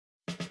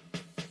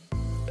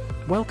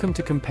Welcome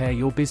to Compare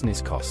Your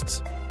Business Costs.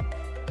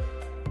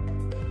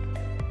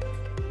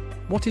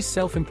 What is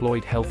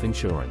self-employed health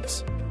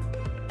insurance?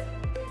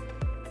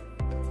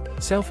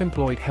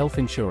 Self-employed health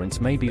insurance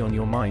may be on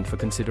your mind for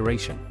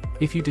consideration,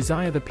 if you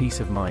desire the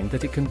peace of mind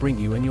that it can bring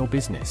you and your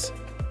business.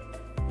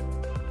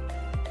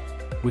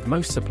 With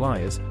most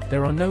suppliers,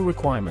 there are no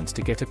requirements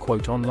to get a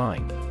quote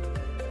online.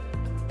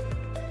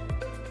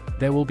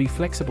 There will be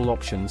flexible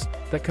options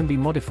that can be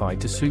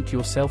modified to suit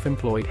your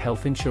self-employed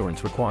health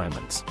insurance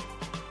requirements.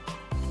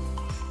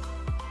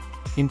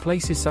 In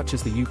places such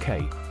as the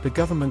UK, the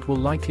government will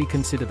likely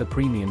consider the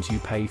premiums you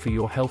pay for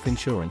your health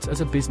insurance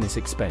as a business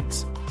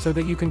expense, so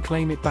that you can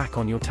claim it back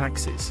on your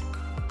taxes.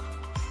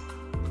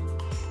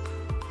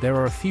 There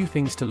are a few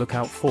things to look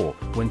out for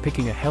when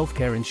picking a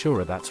healthcare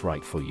insurer that's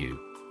right for you.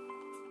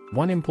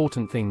 One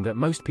important thing that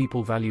most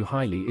people value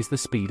highly is the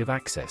speed of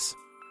access.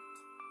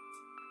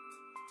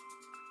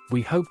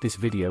 We hope this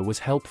video was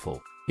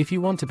helpful. If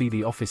you want to be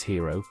the office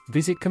hero,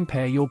 visit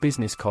Compare Your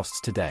Business Costs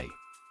today.